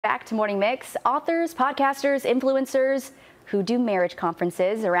Back to Morning Mix. Authors, podcasters, influencers who do marriage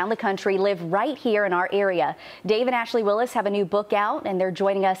conferences around the country live right here in our area. Dave and Ashley Willis have a new book out, and they're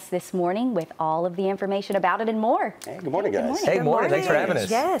joining us this morning with all of the information about it and more. Hey, good morning, guys. Good morning. Hey, good morning. Thanks for having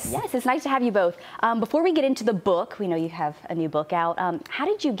us. Yes, it's nice to have you both. Before we get into the book, we know you have a new book out. How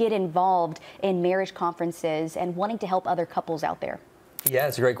did you get involved in marriage conferences and wanting to help other couples out there? Yeah,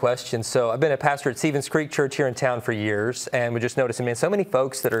 it's a great question. So I've been a pastor at Stevens Creek Church here in town for years, and we're just noticing, man, so many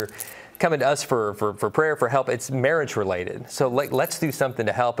folks that are coming to us for prayer, for help. It's marriage related. So let's do something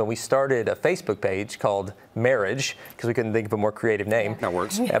to help. And we started a Facebook page called Marriage, because we couldn't think of a more creative name. That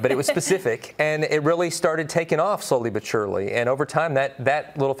works. But it was specific, and it really started taking off slowly but surely. And over time,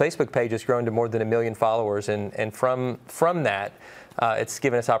 that little Facebook page has grown to more than 1 million followers. And from that, it's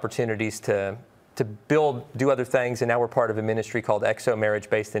given us opportunities to do other things, and now we're part of a ministry called XO Marriage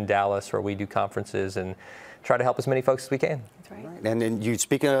based in Dallas, where we do conferences and try to help as many folks as we can. That's right. And then you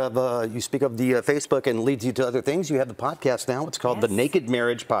speak of the Facebook, and leads you to other things. You have the podcast now. It's called the Naked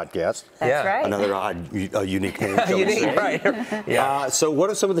Marriage Podcast. That's right. Another odd, unique name. Unique, right? Yeah. So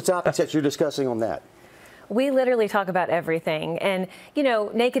what are some of the topics that you're discussing on that? We literally talk about everything. And, you know,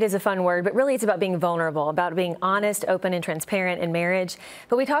 naked is a fun word, but really it's about being vulnerable, about being honest, open, and transparent in marriage.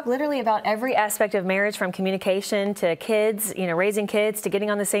 But we talk literally about every aspect of marriage, from communication to kids, you know, raising kids, to getting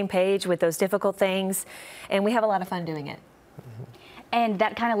on the same page with those difficult things. And we have a lot of fun doing it. And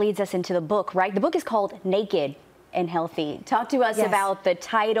that kind of leads us into the book, right? The book is called Naked and Healthy. Talk to us about the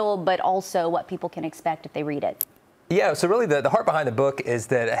title, but also what people can expect if they read it. Yeah, so really the heart behind the book is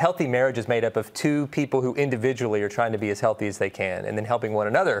that a healthy marriage is made up of two people who individually are trying to be as healthy as they can, and then helping one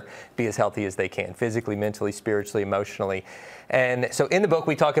another be as healthy as they can, physically, mentally, spiritually, emotionally. And so in the book,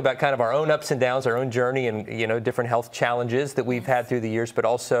 we talk about kind of our own ups and downs, our own journey, and, you know, different health challenges that we've had through the years, but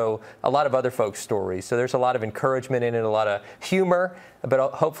also a lot of other folks' stories. So there's a lot of encouragement in it, a lot of humor,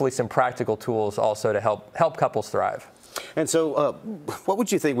 but hopefully some practical tools also to help couples thrive. And so what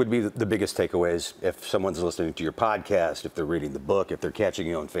would you think would be the biggest takeaways if someone's listening to your podcast, if they're reading the book, if they're catching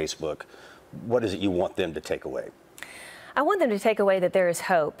you on Facebook? What is it you want them to take away? I want them to take away that there is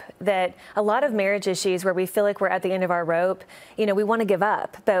hope, that a lot of marriage issues where we feel like we're at the end of our rope, you know, we want to give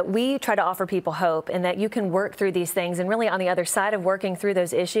up, but we try to offer people hope, and that you can work through these things. And really on the other side of working through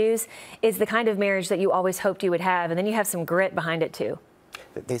those issues is the kind of marriage that you always hoped you would have. And then you have some grit behind it too.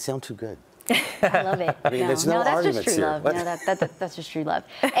 They sound too good. I love it. I mean, there's no that's arguments just true here. love. No, that's just true love.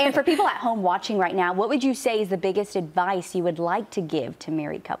 And for people at home watching right now, what would you say is the biggest advice you would like to give to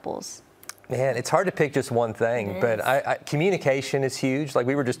married couples? Man, it's hard to pick just one thing, but communication is huge. Like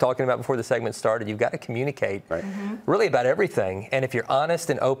we were just talking about before the segment started, you've got to communicate really about everything. And if you're honest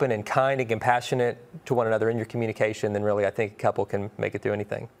and open and kind and compassionate to one another in your communication, then really I think a couple can make it through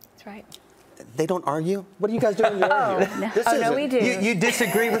anything. That's right. They don't argue? What are you guys doing to argue? No, we do. You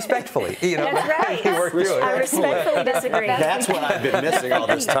disagree respectfully. You know? That's right. You work through it. I respectfully disagree. That's what I've been missing all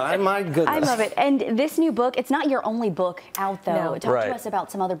this time. My goodness. I love it. And this new book, it's not your only book out, though. No. Talk to us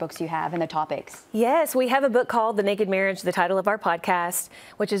about some other books you have and the topics. Yes, we have a book called The Naked Marriage, the title of our podcast,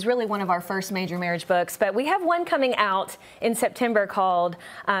 which is really one of our first major marriage books. But we have one coming out in September called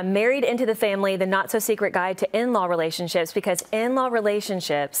Married into the Family, the Not-So-Secret Guide to In-Law Relationships, because in-law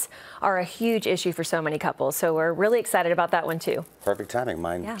relationships are a huge issue for so many couples. So we're really excited about that one too. Perfect timing.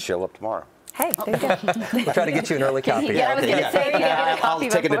 Mine show up tomorrow. Hey, there you go. We'll try to get you an early copy. Yeah, I was going to say, you can get a copy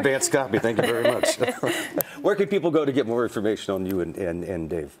I'll take an before. advanced copy. Thank you very much. Where can people go to get more information on you and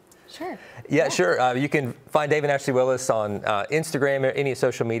Dave? Sure. Yeah, sure. You can find Dave and Ashley Willis on Instagram or any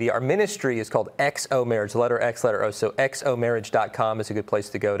social media. Our ministry is called XO Marriage, letter X, letter O. So xomarriage.com is a good place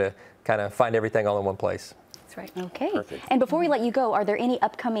to go to kind of find everything all in one place. That's right. Okay. Perfect. And before we let you go, are there any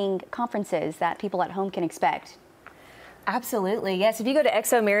upcoming conferences that people at home can expect? Absolutely. Yes. If you go to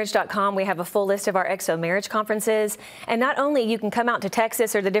xomarriage.com, we have a full list of our XO Marriage conferences. And not only you can come out to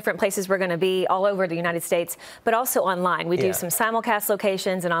Texas or the different places we're going to be all over the United States, but also online. We do some simulcast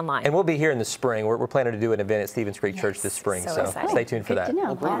locations and online. And we'll be here in the spring. We're planning to do an event at Stevens Creek Church this spring. So So exciting. stay tuned for Good that. to know.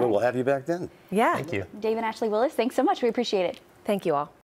 Well, great. We'll have you back then. Yeah. Thank you. Dave and Ashley Willis, thanks so much. We appreciate it. Thank you all.